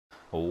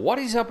What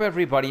is up,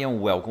 everybody, and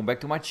welcome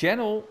back to my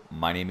channel.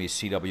 My name is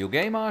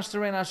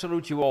ZWGamemaster and I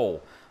salute you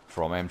all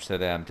from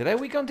Amsterdam. Today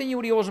we continue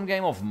the awesome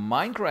game of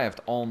Minecraft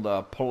on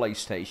the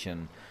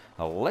PlayStation.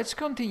 Let's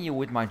continue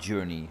with my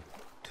journey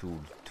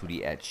to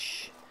the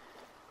edge,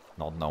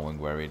 not knowing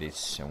where it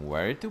is and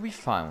where it to be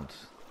found.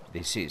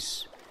 This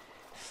is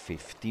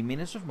 50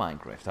 minutes of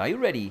Minecraft. Are you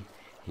ready?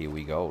 Here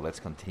we go, let's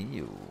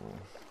continue.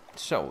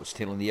 So,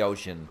 still in the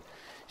ocean,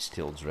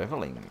 still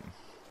traveling,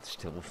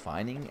 still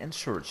finding and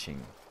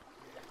searching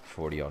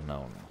for the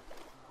unknown.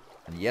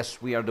 And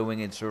yes, we are doing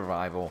it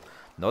survival,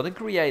 not in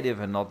creative,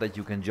 and not that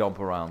you can jump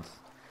around.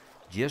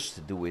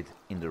 Just do it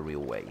in the real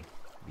way,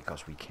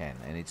 because we can,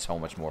 and it's so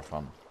much more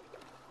fun.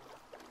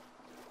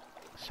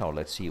 So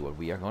let's see what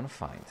we are gonna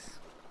find.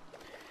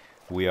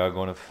 We are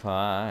gonna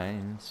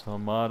find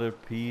some other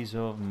piece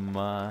of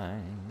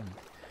mind.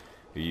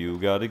 You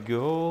gotta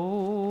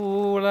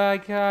go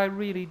like I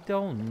really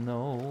don't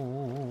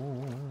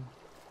know.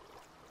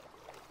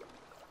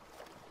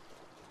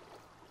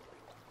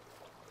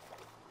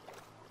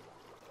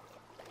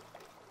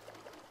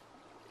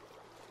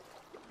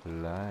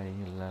 La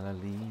la la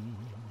lee,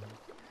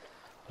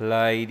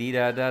 la dee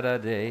da da da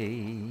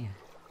day.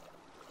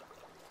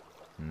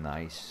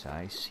 Nice,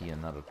 I see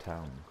another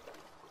town.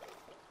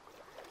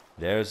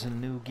 There's a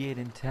new gate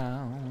in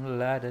town,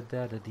 la da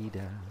da da dee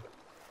da.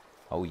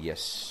 Oh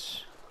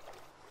yes,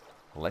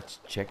 let's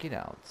check it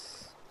out.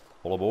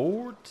 All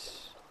aboard.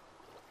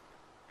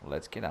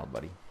 Let's get out,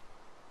 buddy.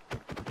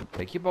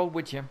 Take your boat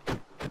with you.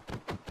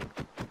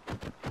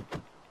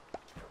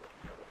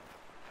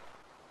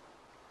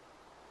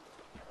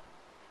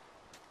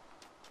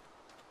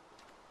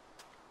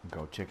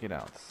 Go check it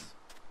out.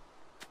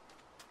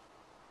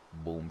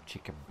 Boom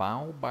chicka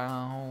bow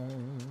bow.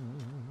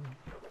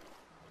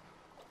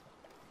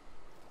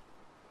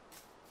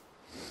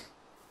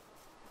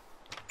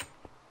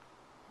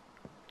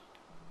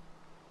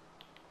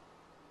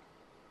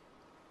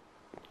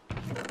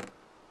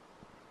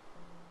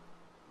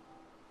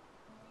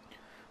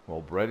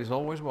 Well, bread is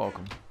always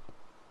welcome.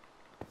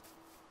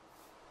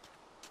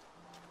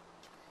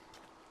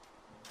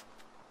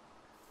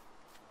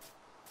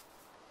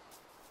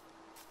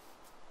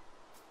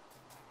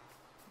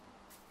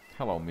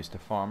 Hello, Mr.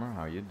 Farmer.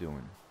 How you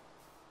doing?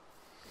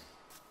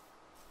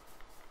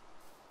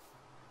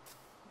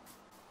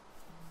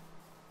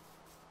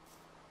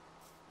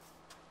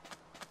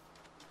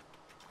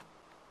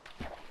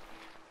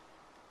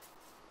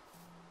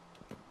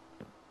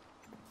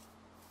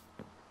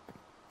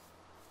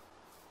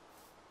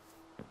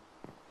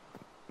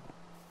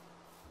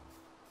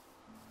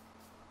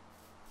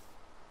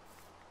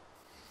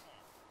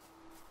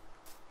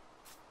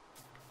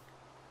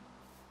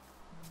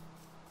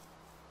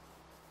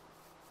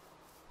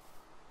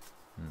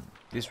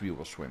 This wheel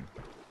will swim.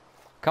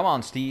 Come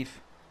on,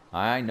 Steve.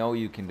 I know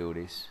you can do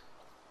this.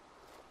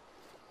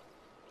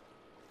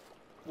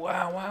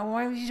 Wow,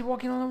 why is he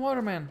walking on the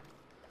water, man?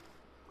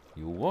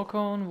 You walk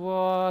on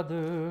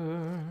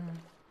water.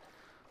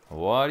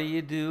 What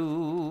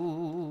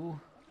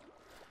do?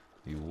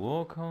 You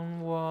walk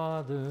on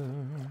water.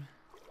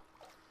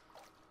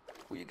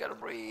 Well, you gotta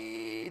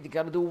breathe. You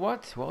gotta do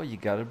what? Well, you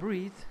gotta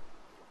breathe.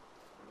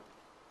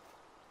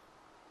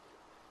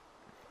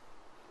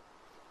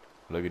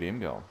 Look at him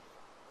go.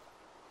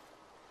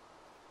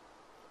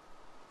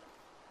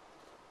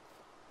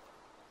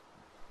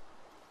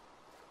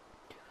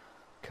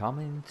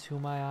 Coming to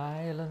my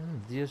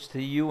island, just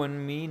you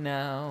and me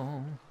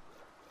now.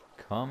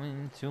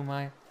 Coming to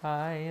my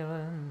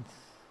island.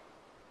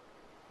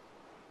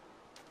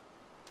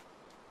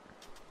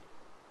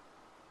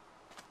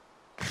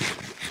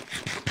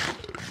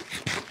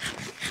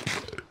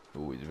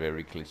 Ooh, it's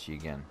very glitchy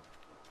again.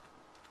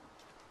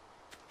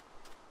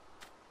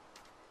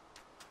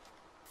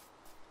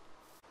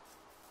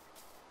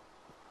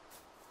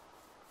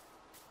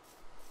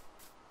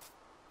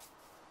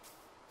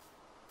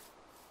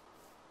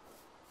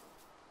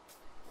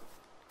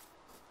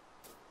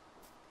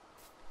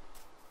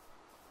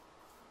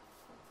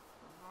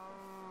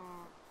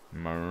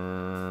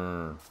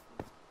 Mrrr.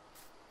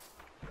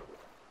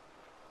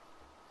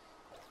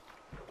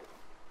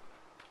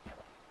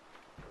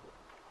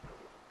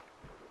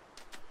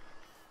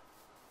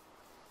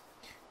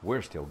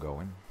 We're still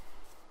going.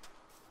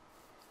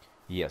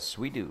 Yes,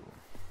 we do.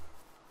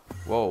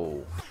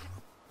 Whoa.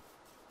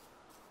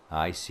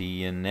 I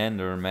see an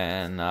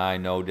Enderman. I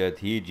know that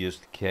he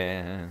just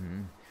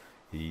can.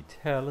 He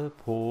teleports.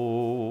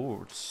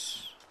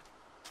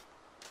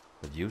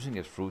 But using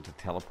his fruit to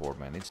teleport,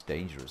 man, it's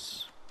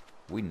dangerous.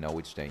 We know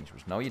it's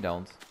dangerous. No, you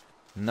don't.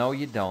 No,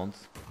 you don't.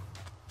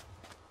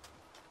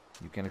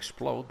 You can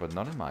explode, but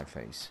not in my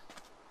face.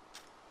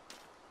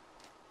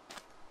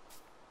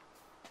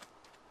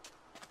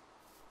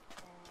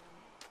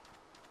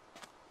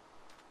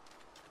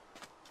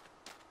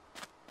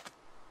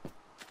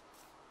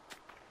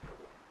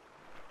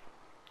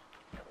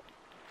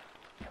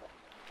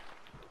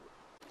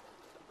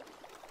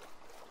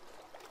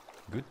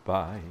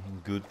 Goodbye,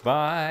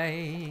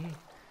 goodbye.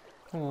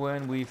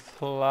 When we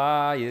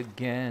fly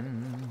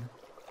again.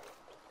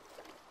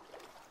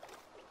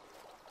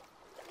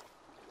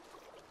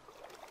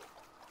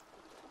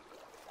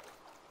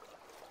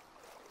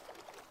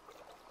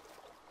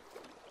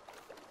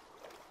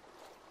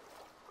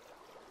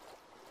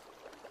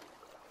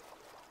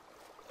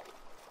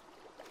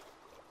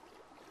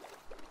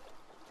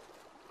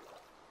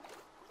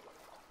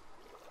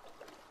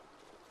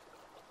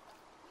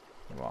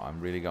 I'm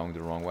really going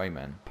the wrong way,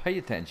 man. Pay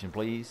attention,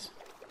 please.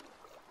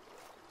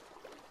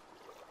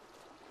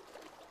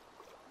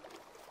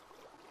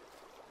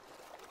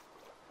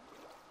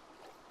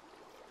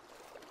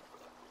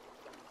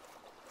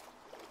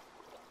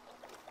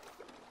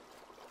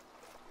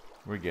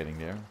 We're getting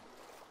there.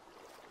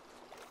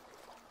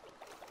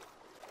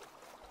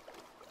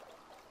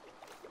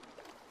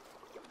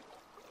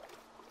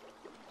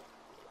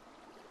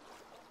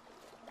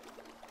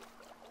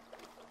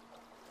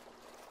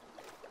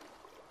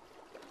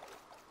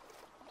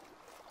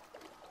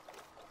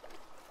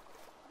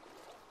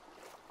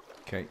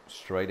 Okay,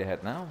 straight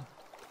ahead now.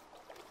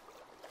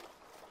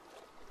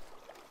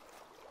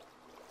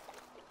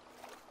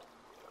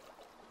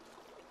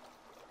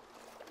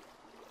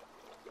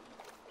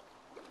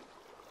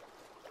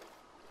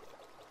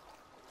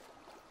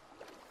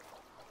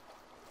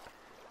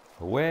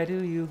 Where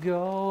do you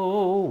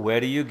go?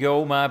 Where do you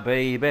go, my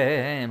baby?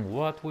 And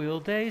what will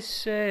they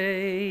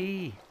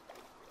say?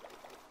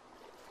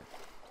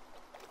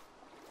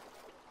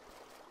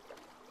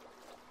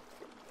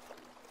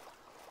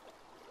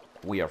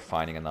 We are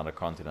finding another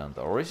continent,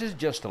 or is it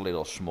just a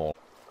little small?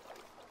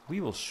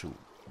 We will soon.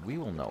 We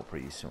will know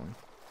pretty soon.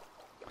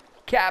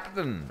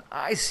 Captain,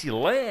 I see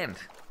land.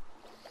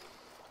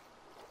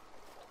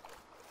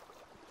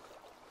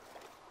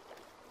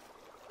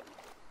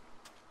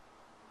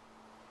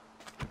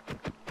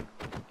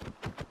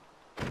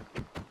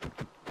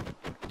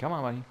 Come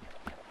on, buddy.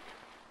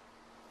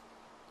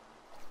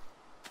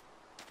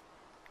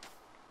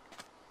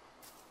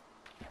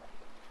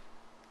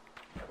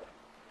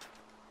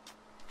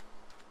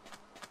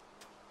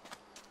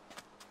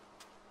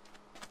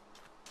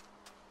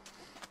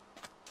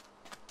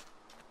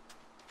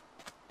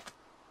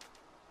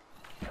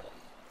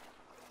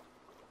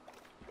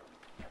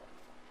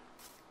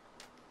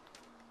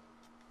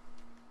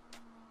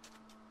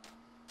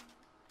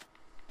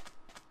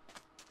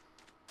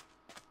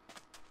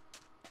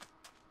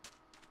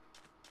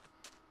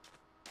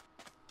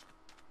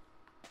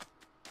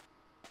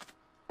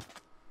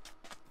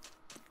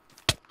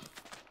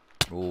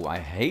 Oh, I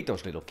hate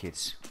those little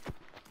kids.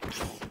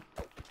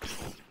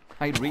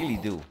 I really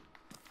do.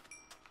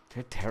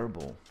 They're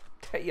terrible.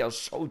 They are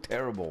so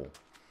terrible.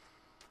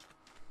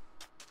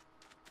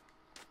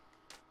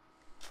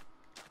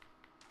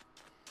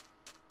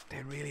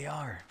 They really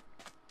are.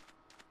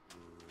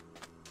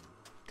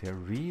 They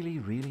really,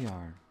 really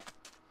are.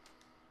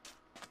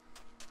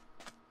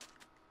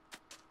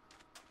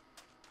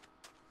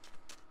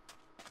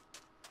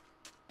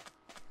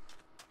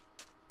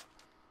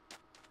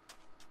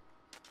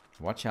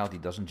 Watch out, he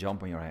doesn't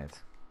jump on your head.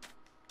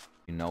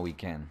 You know he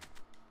can.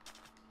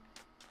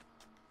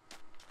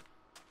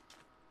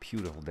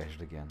 Beautiful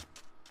desert again.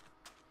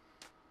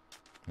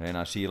 And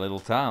I see a little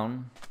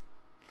town.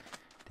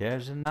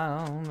 There's a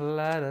town,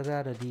 la da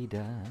da da dee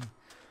da.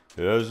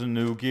 There's a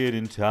new kid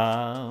in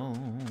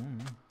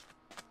town.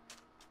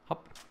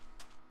 Hop.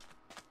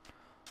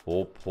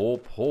 Hop,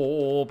 hop,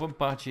 hop, een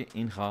paardje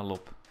in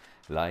galop.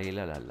 La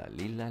la la la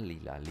lila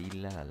lila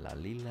lila la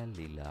lila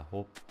lila.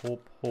 Hop,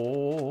 hop,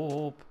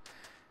 hop.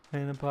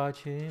 En een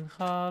paardje in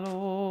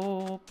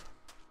galop.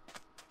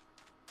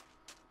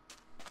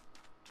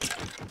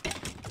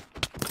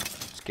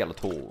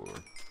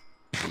 Skeletor.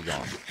 Be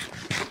gone.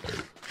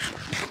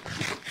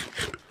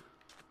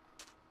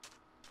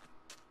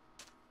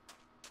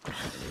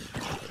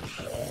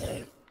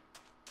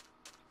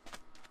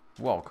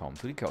 Welcome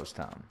to the coast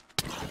town.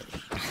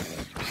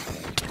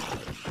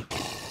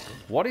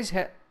 What is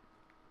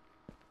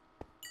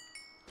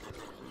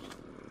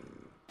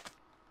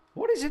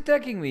What is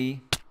attacking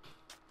me?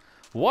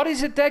 What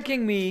is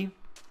attacking me?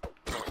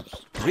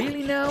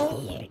 Really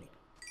now?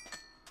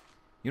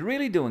 You're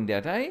really doing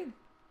that, eh?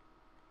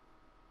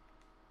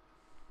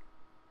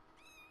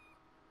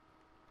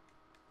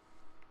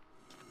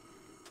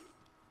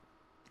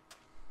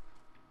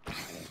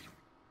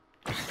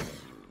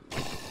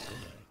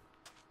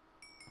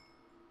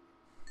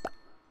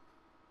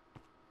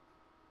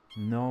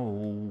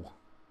 No.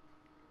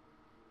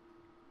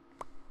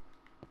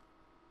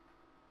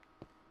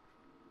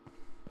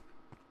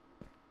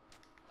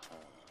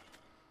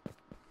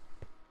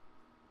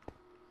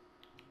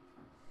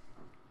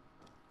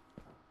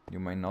 You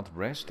may not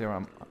rest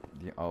there.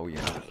 Oh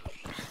yeah.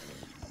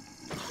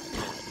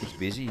 It's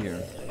busy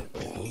here.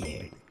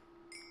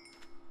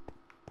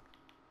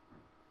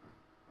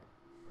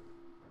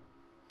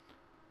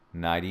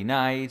 Nighty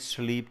night,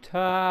 sleep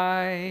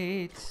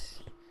tight.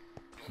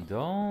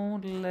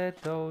 Don't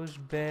let those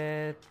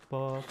bed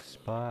bugs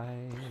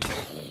bite.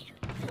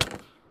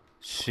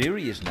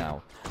 Serious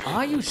now?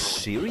 Are you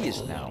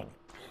serious now?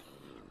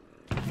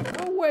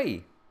 No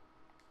way.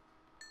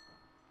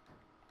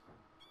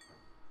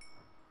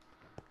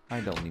 I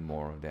don't need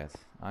more of that.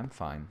 I'm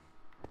fine.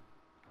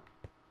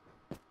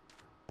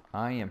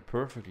 I am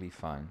perfectly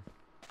fine.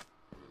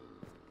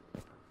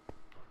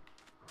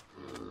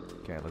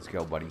 Okay, let's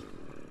go, buddy.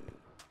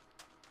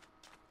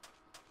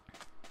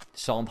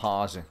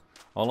 Zandhazen.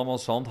 Allemaal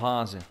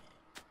zandhazen.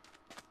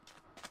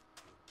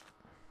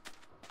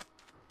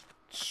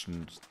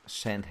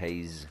 sand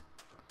haze.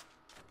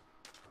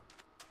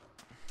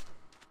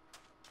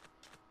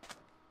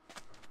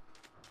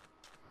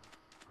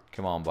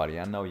 Come on, buddy.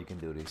 I know you can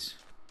do this.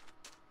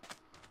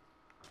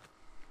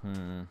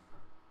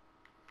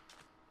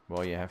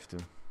 Well, you have to.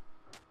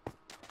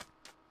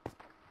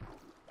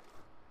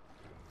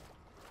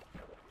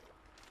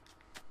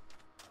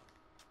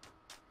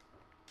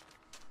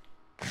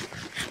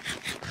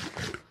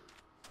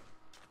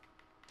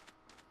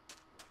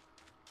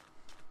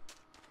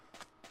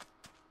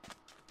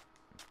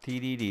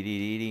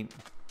 Dee-dee-dee-dee-dee-dee.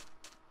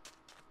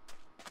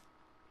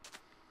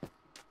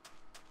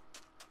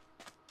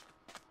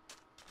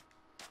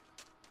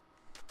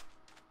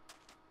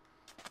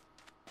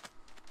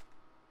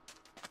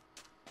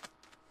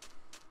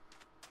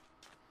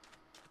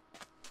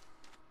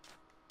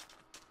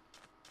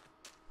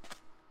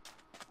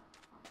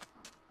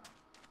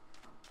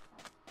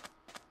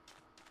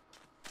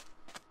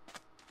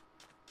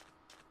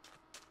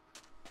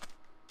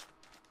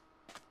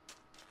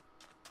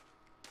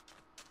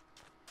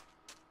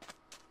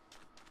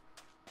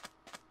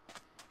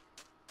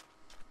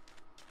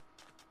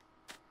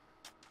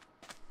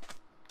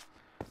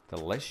 The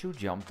less you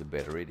jump, the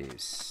better it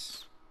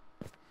is.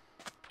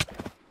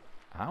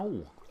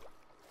 Ow!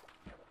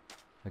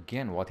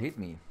 Again, what hit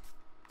me?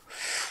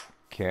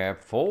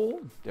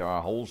 Careful! There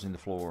are holes in the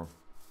floor.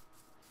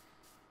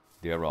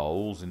 There are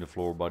holes in the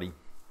floor, buddy.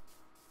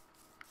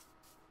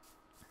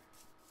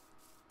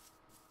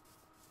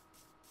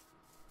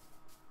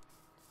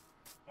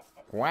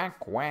 Quack,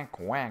 quack,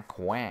 quack,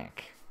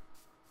 quack.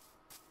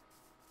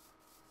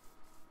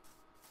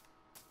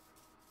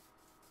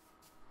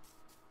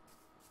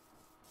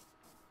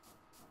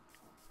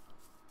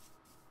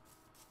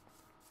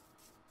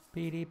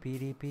 Peedy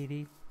peedy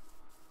peedy.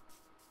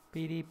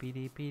 Peedy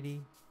peedy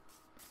peedy.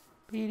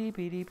 Peedy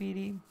peedy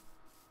peedy.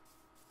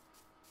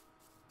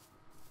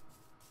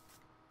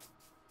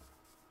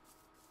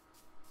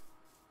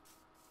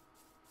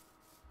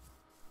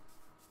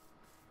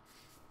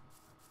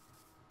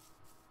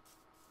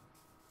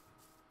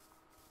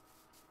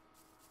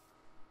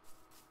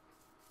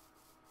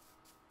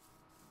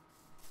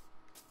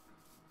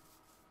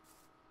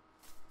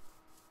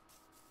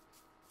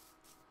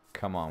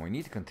 Come on, we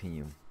need to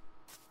continue.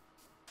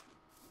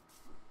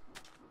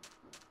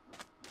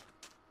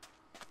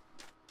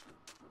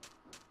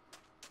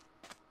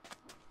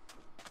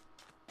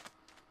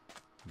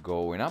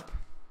 Going up.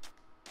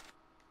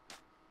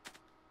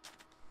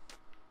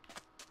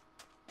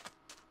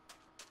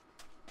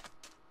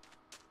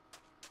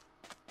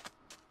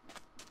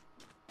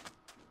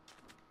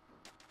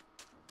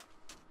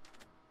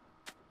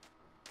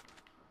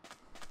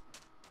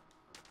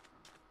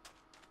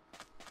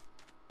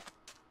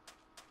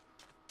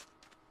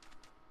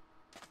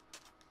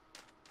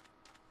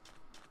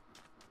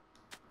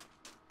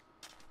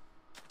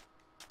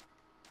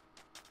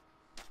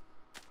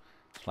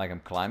 It's like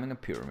I'm climbing a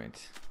pyramid.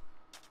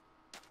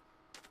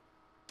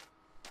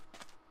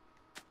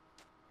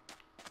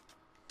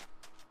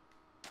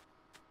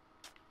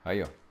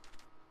 Hiya.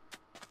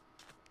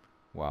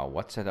 Wow,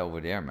 what's that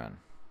over there, man?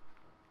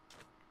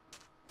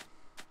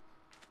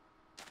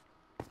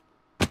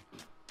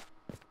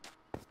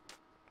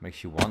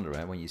 Makes you wonder,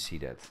 when you see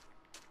that.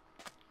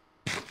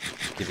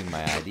 It's giving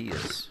my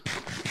ideas.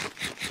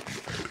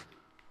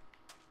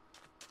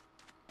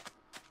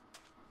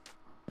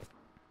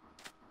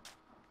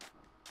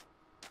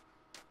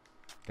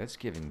 That's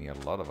giving me a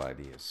lot of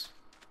ideas.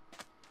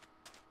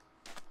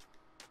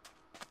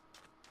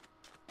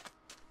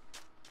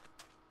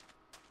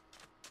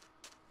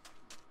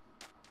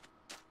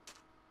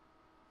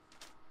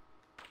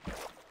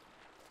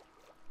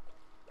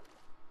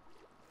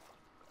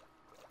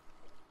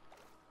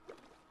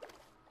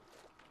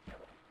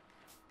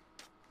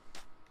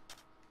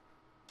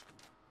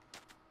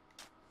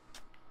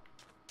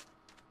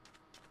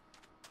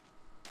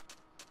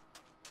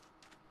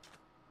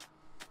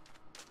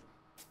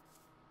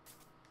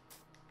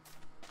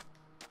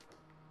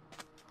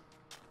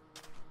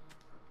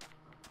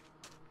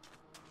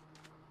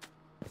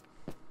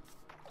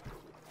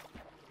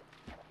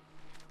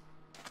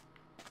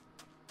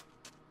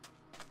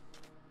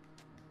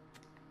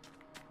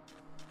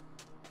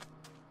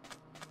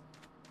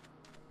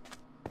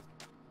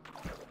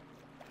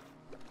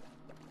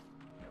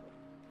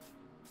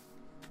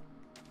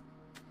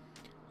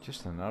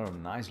 Just another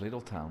nice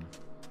little town.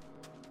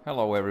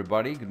 Hello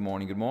everybody, good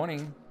morning, good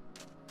morning.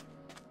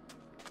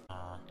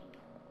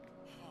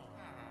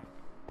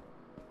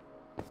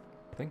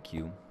 Thank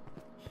you.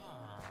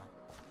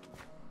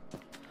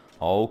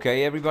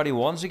 Okay everybody,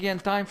 once again,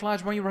 time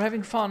flies when you're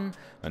having fun.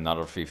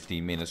 Another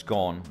 15 minutes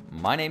gone.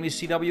 My name is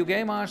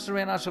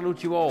ZWGamemaster and I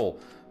salute you all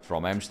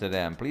from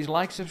Amsterdam. Please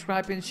like,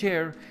 subscribe and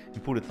share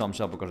and put a thumbs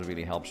up because it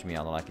really helps me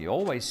out. Like I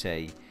always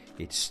say,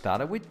 it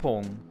started with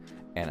Pong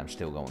and I'm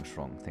still going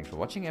strong. Thanks for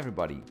watching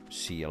everybody.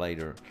 See you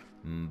later.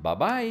 Bye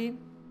bye.